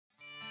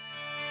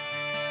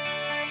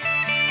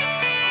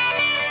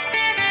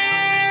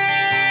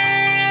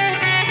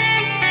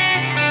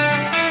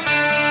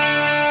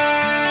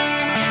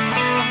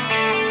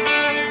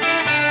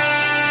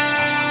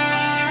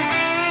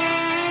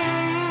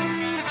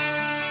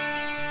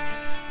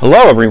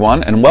Hello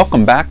everyone, and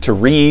welcome back to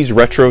ReeYees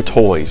Retro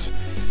Toys.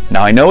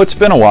 Now I know it's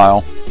been a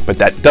while, but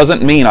that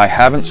doesn't mean I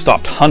haven't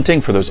stopped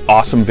hunting for those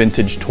awesome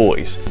vintage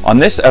toys. On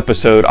this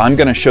episode, I'm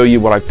going to show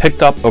you what I've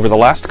picked up over the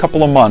last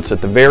couple of months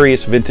at the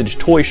various vintage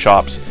toy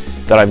shops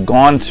that I've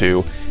gone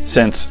to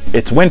since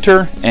it's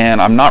winter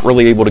and I'm not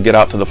really able to get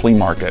out to the flea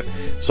market.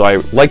 So I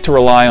like to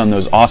rely on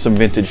those awesome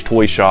vintage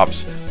toy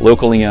shops,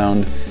 locally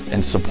owned,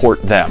 and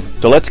support them.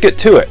 So let's get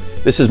to it.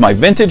 This is my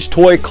vintage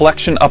toy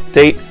collection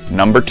update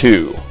number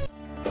 2.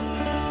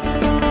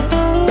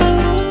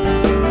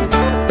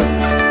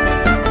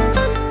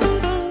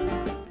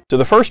 So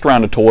the first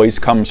round of toys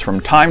comes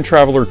from Time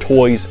Traveler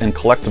Toys and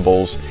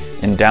Collectibles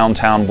in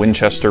downtown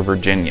Winchester,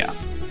 Virginia.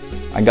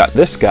 I got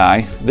this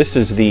guy. This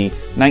is the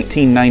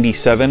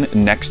 1997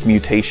 Next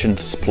Mutation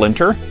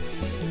Splinter.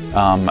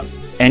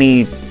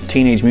 Any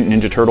Teenage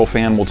Mutant Ninja Turtle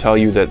fan will tell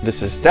you that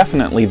this is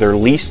definitely their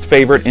least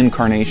favorite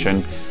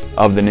incarnation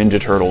of the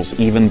Ninja Turtles,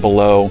 even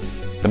below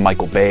the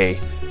Michael Bay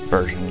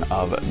version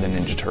of the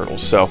Ninja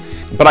Turtles.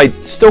 But I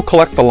still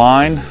collect the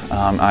line.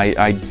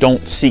 I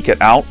don't seek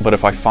it out, but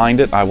if I find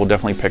it, I will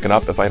definitely pick it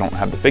up if I don't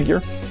have the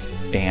figure.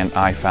 And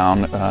I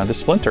found the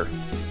Splinter.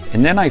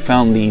 And then I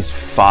found these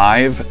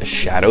 5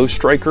 Shadow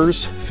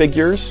Strikers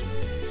figures.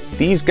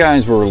 These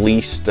guys were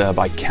released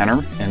by Kenner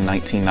in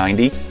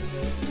 1990.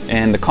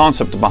 And the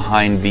concept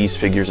behind these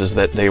figures is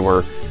that they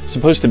were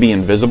supposed to be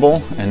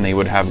invisible and they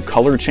would have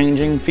color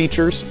changing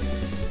features.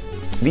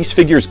 These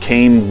figures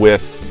came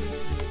with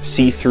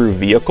see-through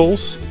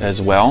vehicles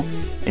as well,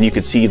 and you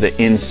could see the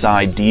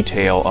inside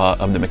detail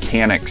of the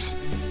mechanics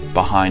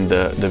behind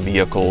the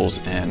vehicles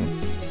and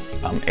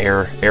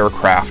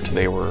aircraft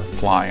they were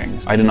flying.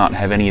 I did not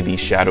have any of these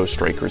Shadow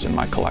Strikers in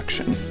my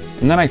collection.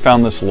 And then I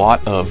found this lot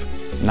of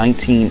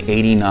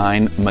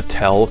 1989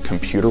 Mattel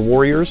Computer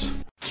Warriors.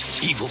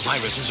 Evil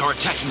viruses are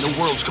attacking the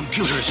world's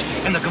computers,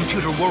 and the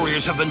computer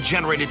warriors have been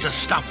generated to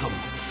stop them.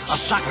 A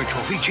soccer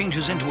trophy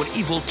changes into an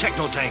evil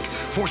techno tank,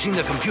 forcing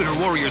the computer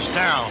warriors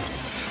down.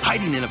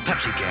 Hiding in a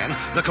Pepsi can,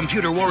 the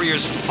computer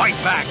warriors fight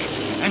back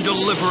and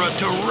deliver a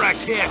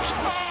direct hit.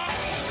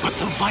 But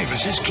the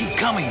viruses keep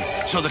coming,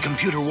 so the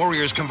computer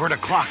warriors convert a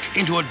clock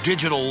into a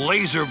digital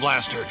laser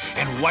blaster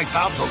and wipe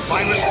out the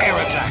virus air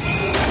attack.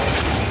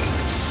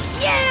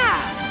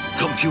 Yeah!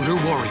 Computer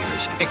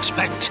warriors,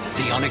 expect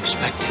the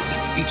unexpected.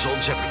 Each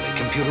sold separately.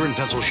 Computer and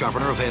pencil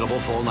sharpener available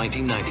fall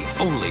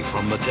 1990, only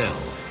from Mattel.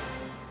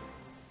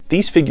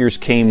 These figures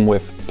came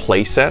with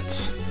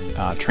playsets,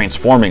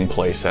 transforming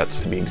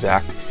playsets to be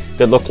exact,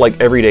 that looked like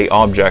everyday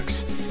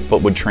objects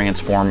but would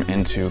transform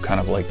into kind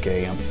of like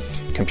a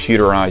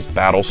computerized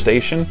battle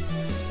station.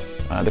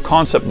 The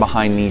concept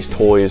behind these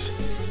toys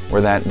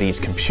were that these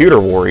computer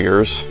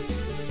warriors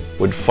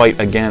would fight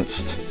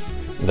against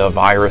the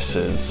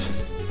viruses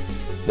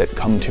that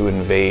come to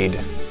invade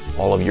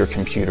all of your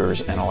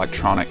computers and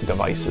electronic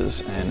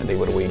devices, and they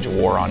would wage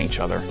war on each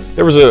other.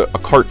 There was a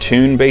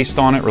cartoon based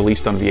on it,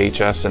 released on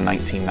VHS in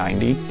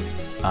 1990.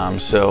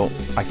 So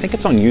I think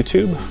it's on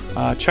YouTube.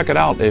 Check it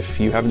out if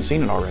you haven't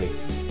seen it already.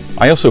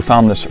 I also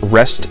found this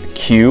Rest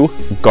Q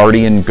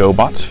Guardian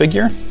Gobots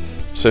figure.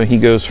 So he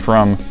goes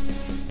from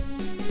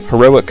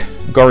heroic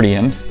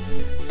Guardian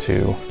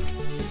to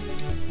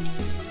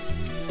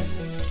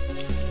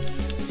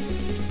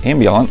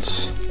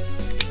ambulance,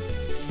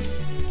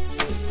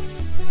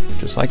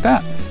 just like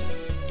that.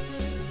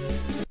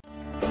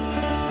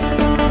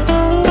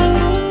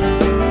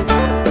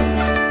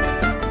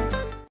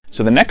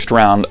 So the next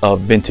round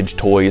of vintage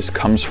toys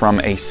comes from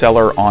a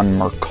seller on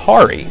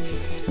Mercari.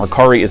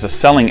 Mercari is a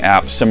selling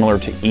app similar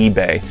to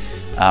eBay,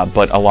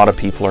 but a lot of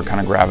people are kind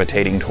of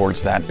gravitating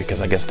towards that because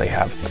I guess they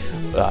have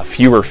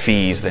fewer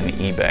fees than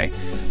eBay.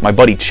 My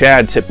buddy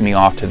Chad tipped me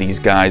off to these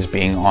guys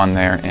being on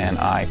there, and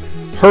I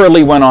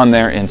hurriedly went on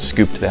there and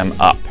scooped them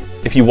up.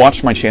 If you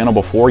watched my channel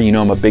before, you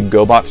know I'm a big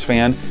Gobots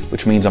fan,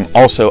 which means I'm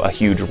also a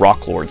huge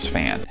Rock Lords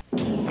fan.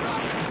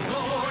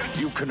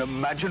 You can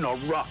imagine a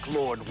Rock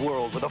Lord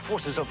world where the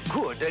forces of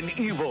good and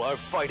evil are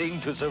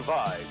fighting to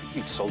survive,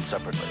 each sold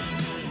separately.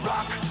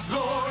 Rock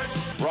Lords!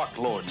 Rock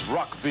Lords,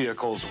 Rock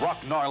Vehicles, Rock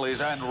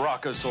Gnarlies, and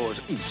Rockosaurs,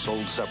 each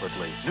sold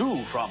separately.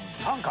 New from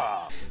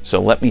Tonka.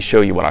 So let me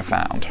show you what I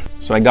found.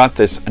 So I got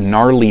this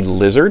Gnarly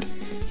Lizard.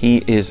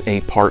 He is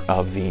a part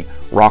of the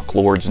Rock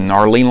Lords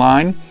Gnarly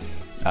line.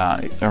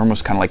 They're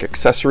almost kind of like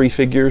accessory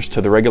figures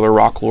to the regular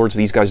Rock Lords.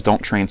 These guys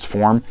don't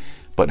transform,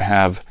 but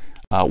have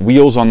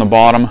wheels on the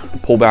bottom,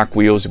 pull-back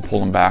wheels. You pull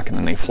them back and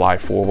then they fly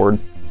forward.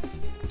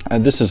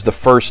 This is the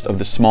first of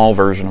the small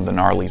version of the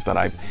Gnarlies that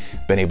I've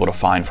been able to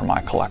find for my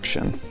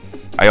collection.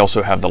 I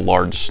also have the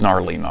large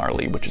Snarly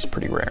Gnarly, which is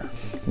pretty rare.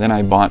 Then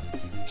I bought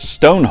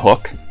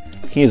Stonehook.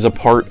 He is a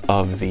part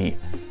of the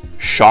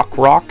Shock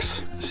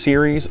Rocks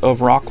series of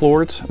Rock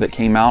Lords that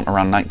came out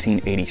around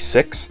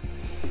 1986.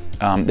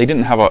 They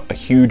didn't have a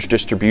huge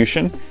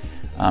distribution,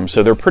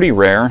 so they're pretty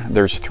rare.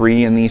 There's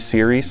 3 in these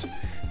series,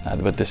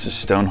 but this is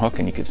Stonehook,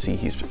 and you can see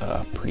he's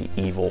a pretty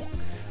evil,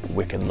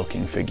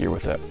 wicked-looking figure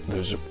with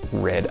those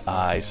red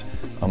eyes,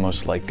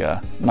 almost like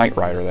a Knight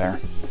Rider there.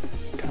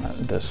 Kind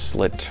of the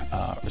slit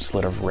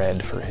of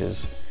red for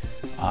his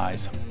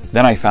eyes.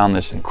 Then I found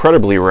this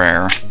incredibly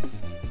rare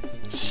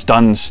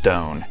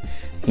Stunstone.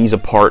 He's a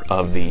part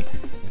of the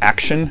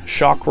Action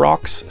Shock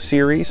Rocks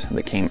series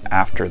that came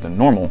after the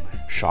normal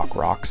Shock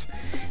Rocks.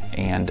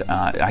 And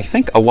I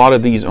think a lot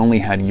of these only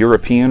had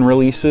European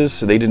releases,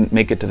 so they didn't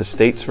make it to the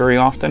States very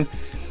often.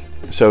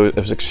 So I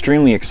was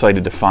extremely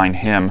excited to find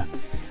him.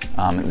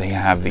 They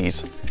have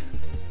these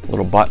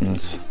little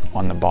buttons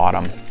on the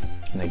bottom,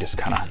 and they just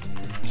kind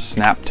of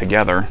snap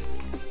together.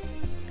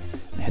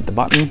 I hit the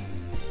button,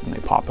 and they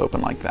pop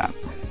open like that.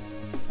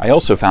 I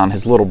also found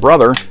his little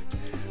brother,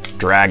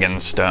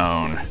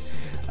 Dragonstone.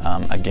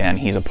 Again,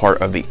 he's a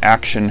part of the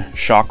Action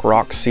Shock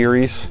Rock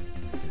series.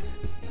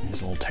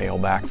 There's a little tail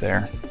back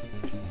there.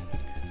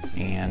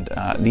 And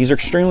these are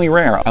extremely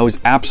rare. I was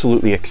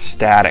absolutely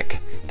ecstatic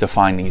to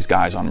find these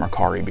guys on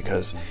Mercari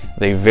because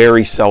they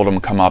very seldom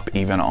come up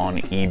even on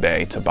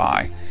eBay to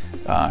buy.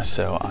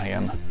 So I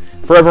am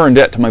forever in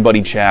debt to my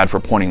buddy Chad for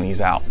pointing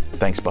these out.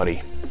 Thanks,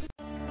 buddy.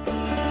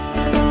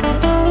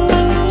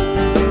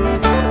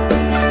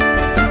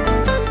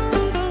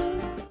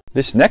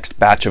 This next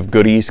batch of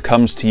goodies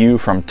comes to you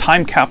from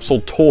Time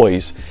Capsule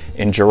Toys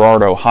in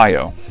Girard,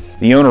 Ohio.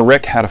 The owner,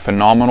 Rick, had a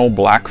phenomenal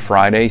Black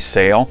Friday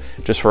sale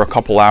just for a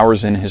couple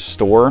hours in his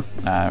store.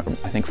 I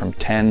think from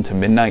 10 to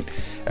midnight.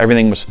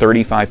 Everything was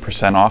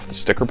 35% off the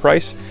sticker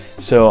price.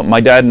 So my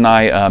dad and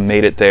I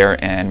made it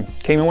there and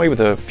came away with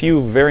a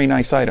few very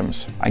nice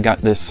items. I got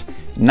this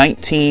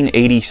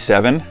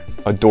 1987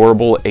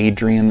 adorable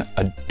Adrian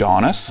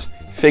Adonis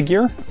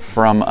figure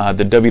from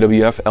the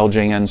WWF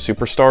LJN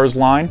Superstars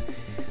line.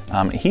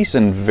 He's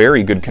in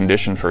very good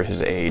condition for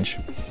his age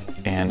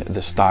and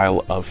the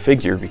style of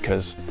figure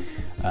because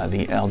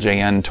the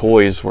LJN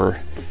toys were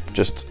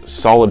just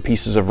solid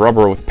pieces of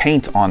rubber with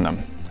paint on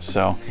them.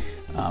 So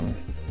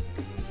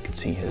you can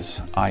see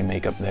his eye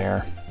makeup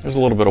there. There's a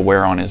little bit of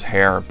wear on his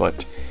hair,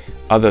 but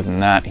other than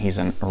that, he's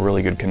in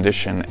really good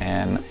condition,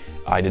 and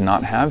I did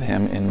not have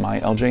him in my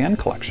LJN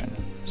collection,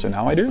 so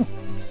now I do.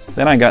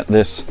 Then I got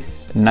this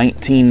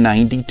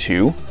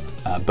 1992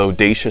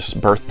 Bodacious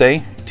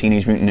Birthday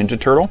Teenage Mutant Ninja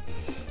Turtle.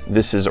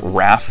 This is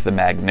Raph the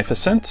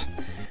Magnificent.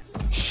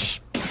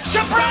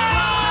 Surprise!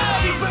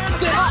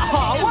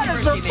 Oh, what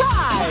a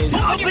surprise!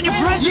 Open your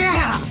present!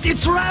 Yeah!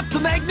 It's Raph the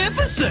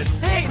Magnificent!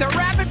 Hey, the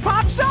rabbit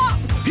pops up!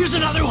 Here's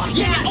another one!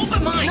 Yeah,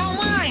 Open mine! No,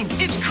 mine!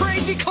 It's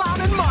Crazy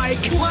Clown and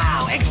Mike!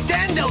 Wow,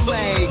 extend the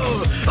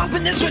legs!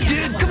 Open this one,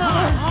 dude! Come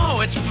on! Oh,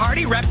 it's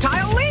Party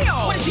Reptile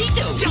Leo! What does he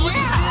do?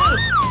 Yeah!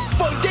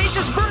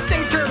 Bodacious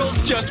Birthday Turtles,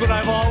 just what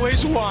I've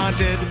always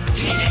wanted!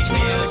 Teenage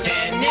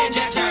Mutant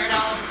Ninja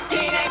Turtles!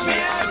 Teenage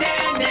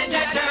Mutant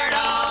Ninja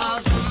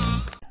Turtles!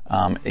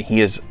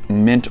 He is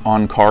mint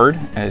on card,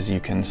 as you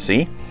can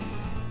see.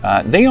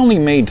 They only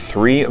made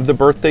 3 of the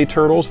birthday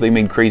turtles. They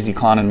made Crazy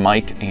Clown and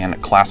Mike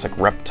and Classic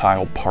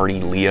Reptile Party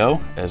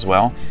Leo as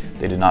well.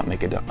 They did not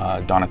make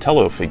a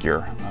Donatello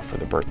figure for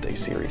the birthday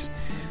series.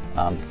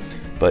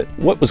 But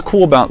what was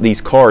cool about these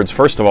cards,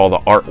 first of all, the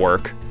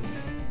artwork.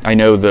 I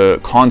know the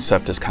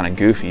concept is kind of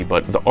goofy,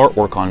 but the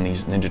artwork on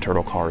these Ninja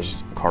Turtle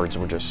cards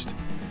were just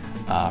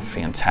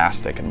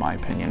fantastic in my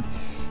opinion.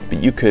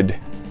 But you could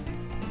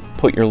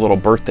put your little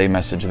birthday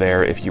message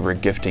there if you were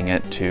gifting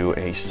it to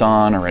a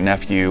son or a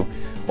nephew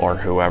or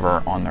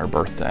whoever on their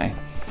birthday.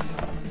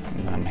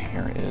 And then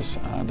here is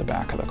the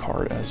back of the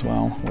card as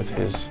well with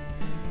his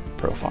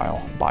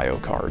profile bio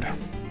card.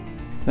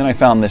 Then I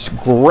found this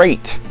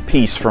great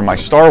piece from my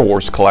Star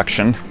Wars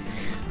collection.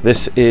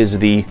 This is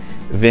the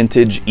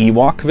vintage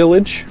Ewok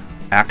Village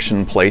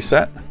action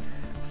playset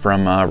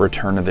from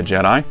Return of the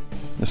Jedi.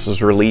 This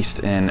was released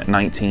in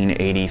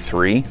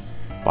 1983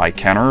 by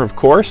Kenner, of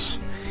course.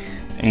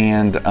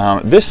 And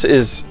this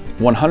is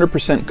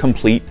 100%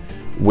 complete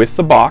with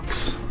the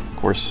box. Of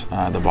course,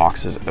 the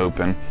box is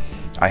open.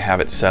 I have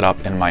it set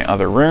up in my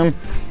other room,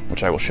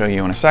 which I will show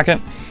you in a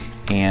second.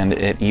 And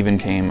it even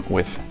came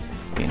with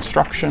the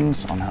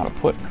instructions on how to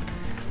put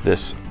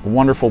this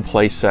wonderful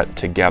play set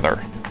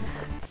together.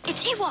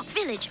 It's Ewok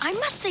Village. I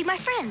must save my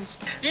friends.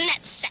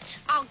 Let's set.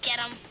 I'll get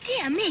them.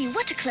 Dear me,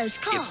 what a close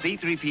call. It's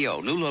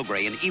C-3PO, new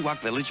Logray and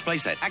Ewok Village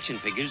playset. Action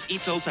figures,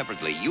 each sold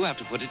separately. You have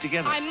to put it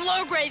together. I'm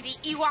Logray,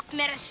 the Ewok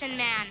Medicine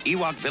Man.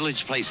 Ewok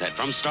Village playset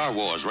from Star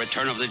Wars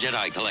Return of the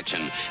Jedi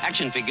collection.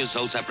 Action figures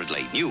sold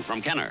separately. New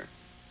from Kenner.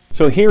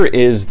 So here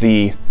is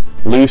the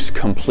loose,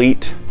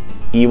 complete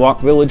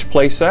Ewok Village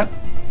playset.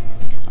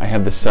 I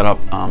have this set up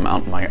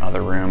out in my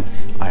other room,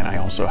 and I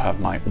also have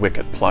my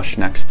Wicket plush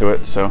next to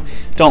it, so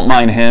don't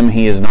mind him.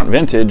 He is not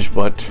vintage,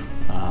 but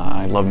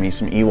I love me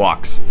some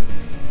Ewoks.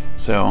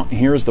 So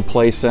here's the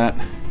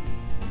playset.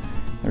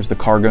 There's the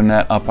cargo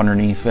net up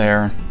underneath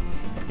there,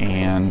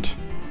 and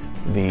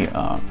the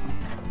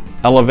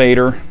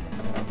elevator,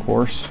 of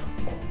course,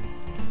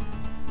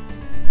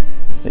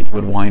 that you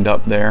would wind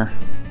up there.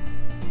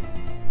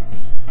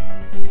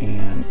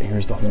 And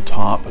here's the whole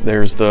top.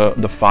 There's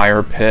the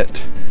fire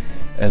pit,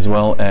 as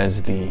well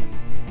as the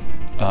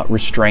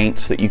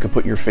restraints that you could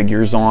put your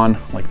figures on,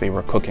 like they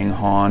were cooking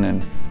Han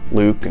and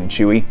Luke and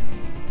Chewie.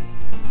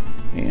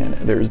 And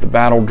there's the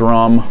battle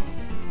drum.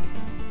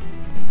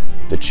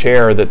 the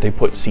chair that they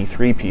put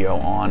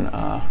C-3PO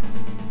on,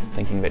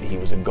 thinking that he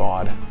was a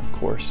god, of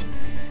course.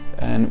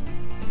 And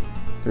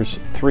there's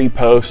 3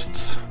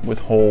 posts with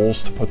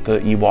holes to put the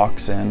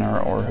Ewoks in,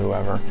 or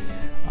whoever.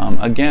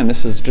 Again,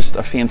 this is just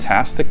a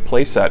fantastic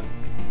playset.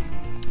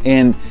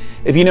 And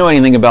if you know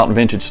anything about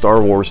vintage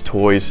Star Wars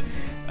toys,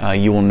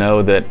 you will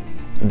know that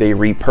they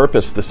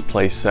repurposed this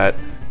playset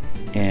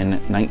in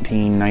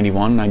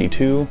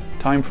 1991-92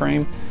 time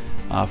frame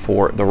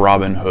for the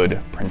Robin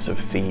Hood Prince of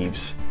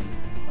Thieves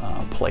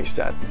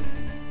playset.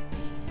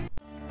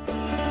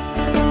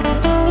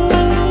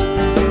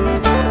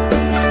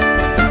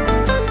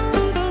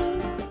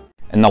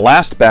 And the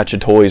last batch of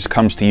toys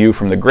comes to you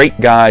from the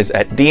great guys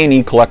at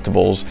D&E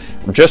Collectibles,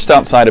 just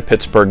outside of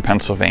Pittsburgh,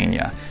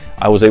 Pennsylvania.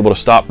 I was able to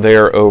stop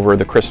there over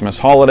the Christmas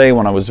holiday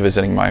when I was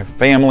visiting my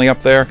family up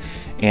there,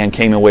 and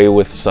came away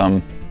with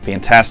some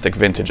fantastic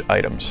vintage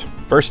items.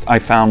 First, I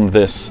found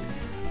this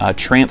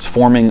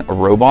transforming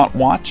robot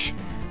watch.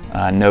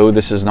 No,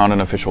 this is not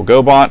an official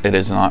Gobot. It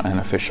is not an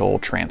official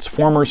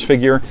Transformers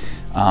figure.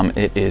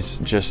 It is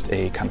just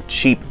a kind of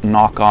cheap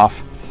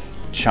knockoff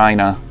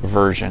China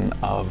version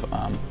of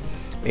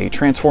a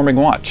transforming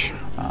watch.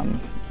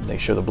 They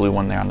show the blue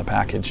one there on the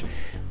package,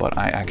 but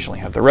I actually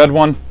have the red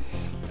one.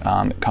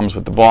 It comes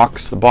with the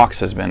box. The box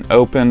has been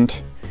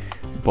opened,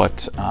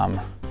 but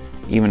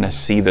even to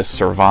see this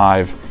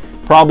survive,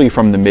 probably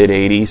from the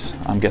mid-80s,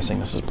 I'm guessing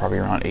this is probably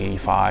around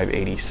 85,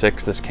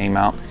 86 this came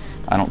out.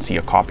 I don't see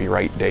a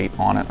copyright date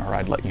on it, or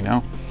I'd let you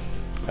know.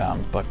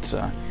 But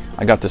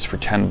I got this for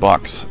 10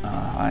 bucks.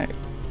 I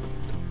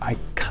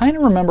kind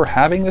of remember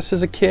having this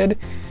as a kid,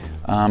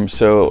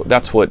 so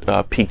that's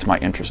what piqued my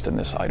interest in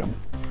this item.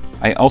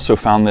 I also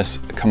found this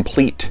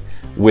complete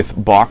with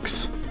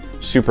box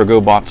Super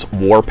Gobots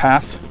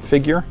Warpath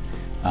figure.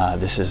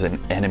 This is an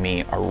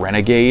enemy, a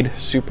Renegade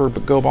Super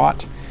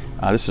Gobot.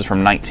 This is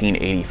from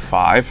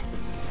 1985.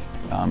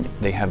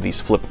 They have these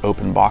flip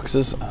open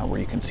boxes where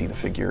you can see the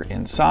figure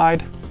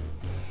inside.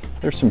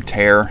 There's some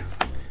tear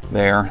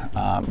there,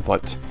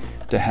 but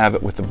to have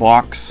it with the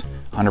box,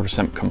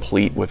 100%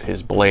 complete with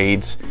his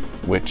blades,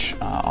 which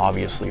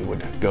obviously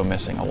would go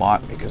missing a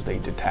lot because they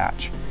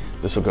detach.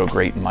 This will go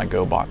great in my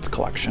Gobots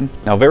collection.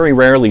 Now, very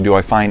rarely do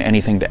I find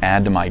anything to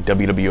add to my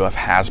WWF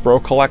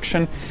Hasbro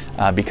collection,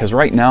 because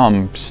right now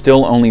I'm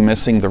still only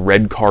missing the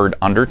red card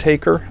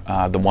Undertaker,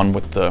 the one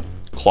with the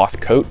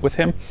cloth coat with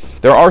him.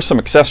 There are some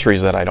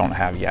accessories that I don't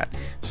have yet.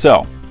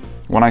 So,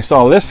 when I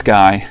saw this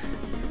guy,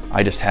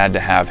 I just had to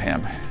have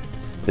him.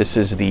 This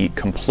is the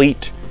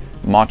complete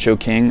Macho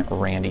King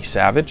Randy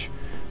Savage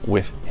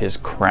with his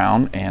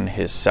crown and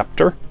his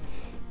scepter.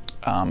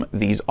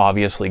 These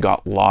obviously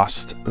got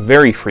lost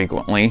very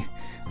frequently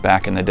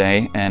back in the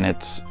day, and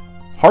it's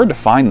hard to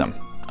find them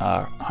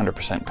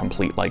 100%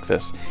 complete like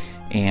this.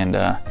 And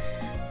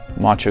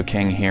Macho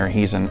King here,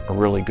 he's in a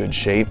really good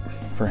shape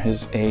for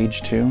his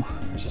age too.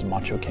 There's his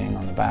Macho King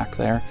on the back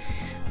there,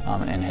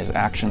 and his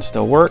action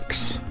still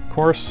works, of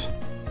course.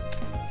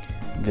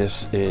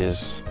 This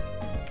is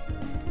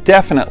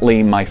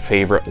definitely my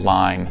favorite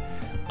line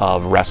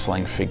of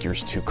wrestling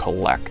figures to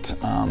collect.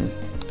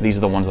 These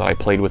are the ones that I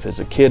played with as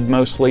a kid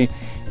mostly,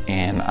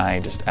 and I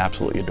just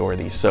absolutely adore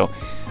these. So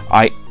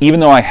even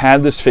though I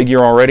had this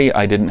figure already,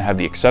 I didn't have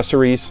the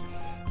accessories,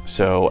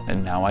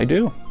 and now I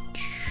do.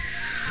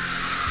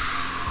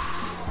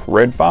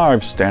 Red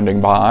 5 standing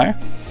by.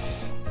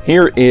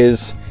 Here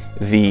is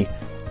the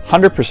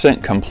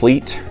 100%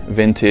 complete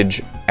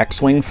vintage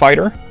X-Wing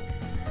fighter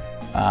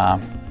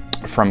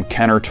from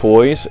Kenner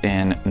Toys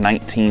in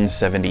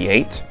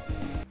 1978.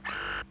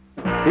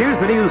 Here's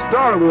the new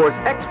Star Wars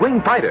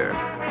X-Wing fighter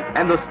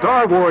and the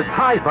Star Wars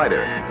TIE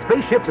fighter.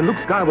 Spaceships and Luke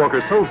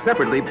Skywalker sold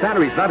separately,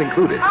 batteries not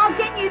included. I'll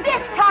get you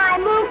this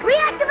time, Luke.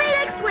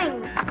 Reactivate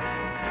X-Wing.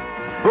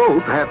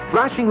 Both have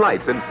flashing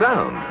lights and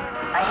sound.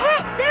 A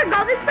hit! There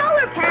go the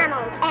solar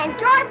panels. And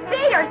Darth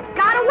Vader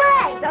got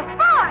away. The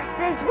Force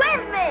is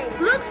with me.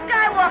 Luke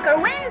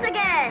Skywalker wins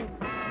again.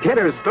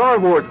 Kenner's Star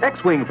Wars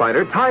X-Wing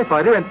fighter, TIE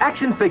fighter, and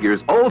action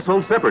figures all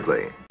sold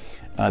separately.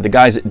 The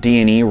guys at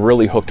D&E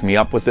really hooked me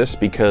up with this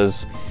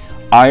because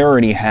I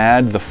already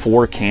had the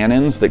 4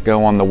 cannons that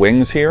go on the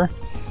wings here,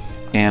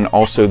 and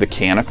also the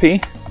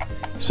canopy.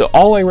 So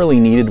all I really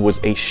needed was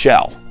a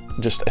shell,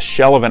 just a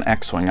shell of an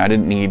X-Wing. I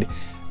didn't need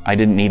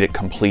it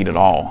complete at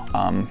all,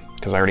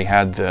 because I already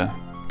had the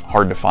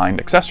hard-to-find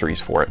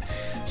accessories for it.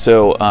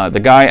 So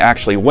the guy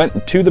actually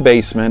went to the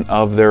basement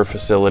of their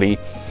facility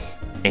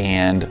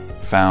and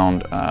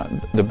found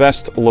the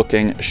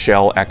best-looking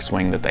shell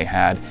X-Wing that they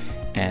had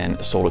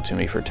and sold it to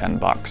me for 10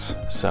 bucks.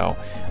 So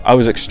I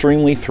was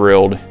extremely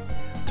thrilled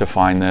to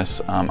find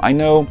this. I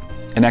know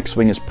an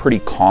X-Wing is pretty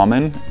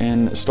common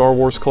in Star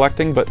Wars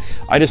collecting, but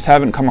I just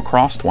haven't come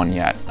across one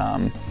yet.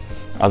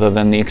 Other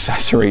than the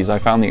accessories. I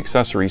found the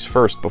accessories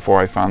first before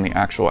I found the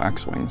actual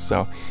X-Wing.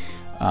 So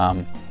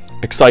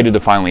excited to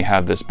finally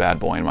have this bad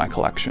boy in my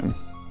collection.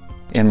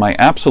 And my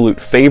absolute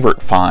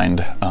favorite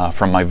find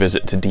from my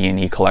visit to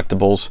D&E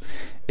Collectibles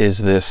is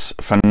this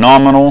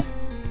phenomenal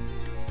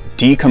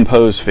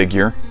decomposed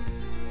figure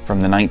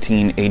from the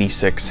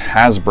 1986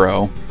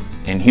 Hasbro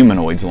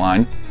Inhumanoids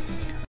line.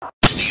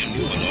 The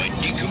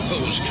Inhumanoid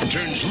decompose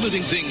turns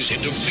living things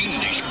into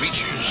fiendish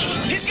creatures.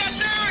 He's got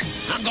nerve!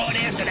 I'm going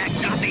after that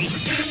zombie.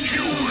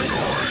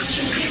 Inhumanoids!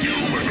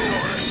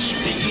 Inhumanoids!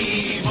 The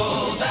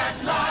evil that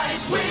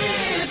lies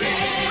within.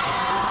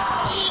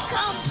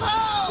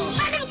 Decompose!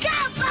 Let him go,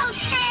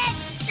 bonehead!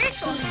 This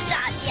will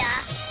stop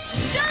ya.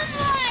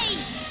 Sunlight!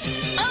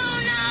 Oh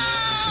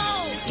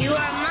no! You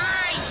are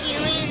mine,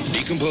 human.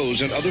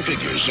 Decompose and other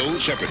figures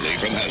sold separately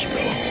from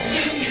Hasbro.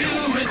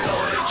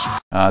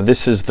 Inhumanoids!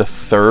 This is the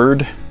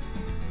third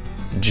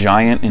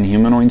giant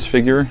Inhumanoids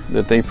figure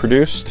that they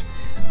produced.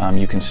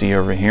 You can see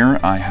over here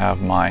I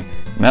have my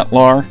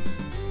Metlar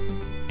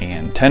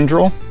and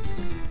Tendril,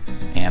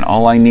 and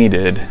all I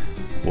needed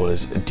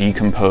was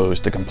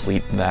Decompose to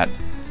complete that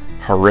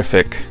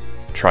horrific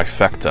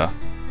trifecta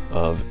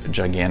of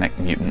gigantic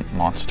mutant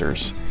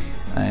monsters.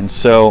 And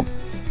so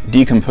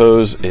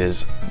Decompose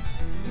is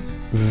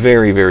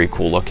very, very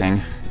cool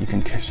looking. You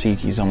can see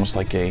he's almost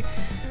like a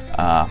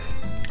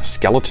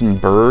skeleton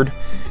bird.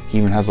 He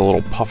even has a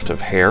little tuft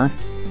of hair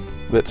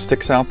that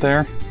sticks out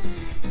there.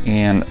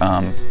 And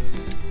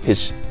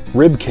his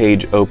rib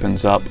cage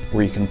opens up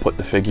where you can put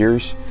the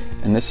figures,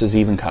 and this is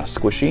even kind of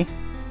squishy.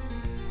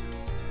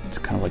 It's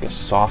kind of like a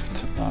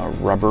soft,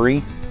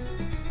 rubbery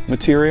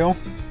material.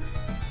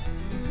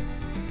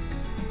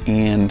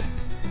 And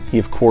he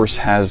of course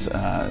has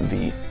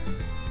the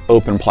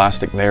open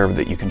plastic there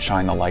that you can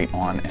shine the light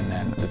on, and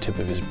then the tip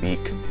of his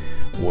beak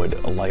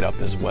would light up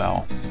as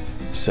well.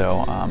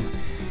 So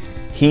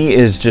he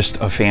is just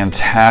a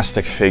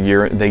fantastic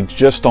figure. They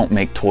just don't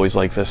make toys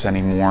like this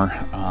anymore.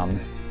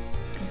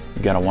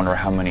 You gotta wonder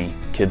how many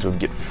kids would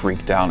get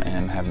freaked out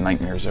and have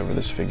nightmares over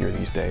this figure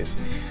these days.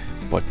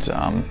 But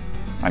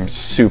I'm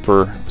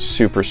super,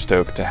 super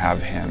stoked to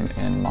have him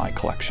in my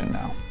collection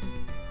now.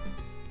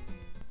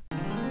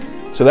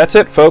 So that's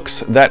it,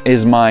 folks. That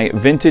is my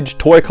vintage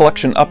toy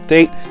collection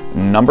update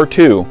number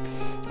 2.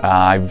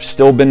 I've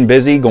still been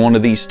busy going to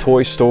these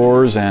toy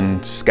stores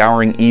and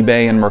scouring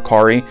eBay and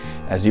Mercari,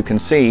 as you can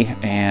see,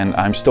 and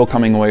I'm still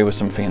coming away with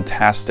some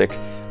fantastic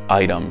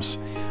items.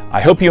 I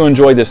hope you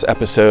enjoyed this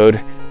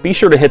episode. Be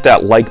sure to hit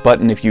that like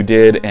button if you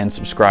did, and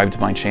subscribe to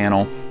my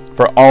channel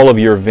for all of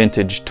your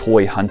vintage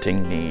toy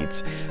hunting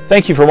needs.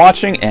 Thank you for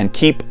watching, and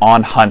keep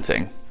on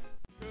hunting.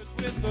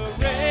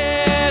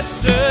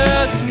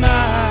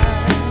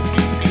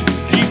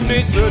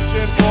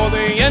 Searching for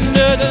the end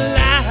of the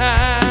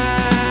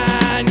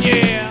line,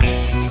 yeah.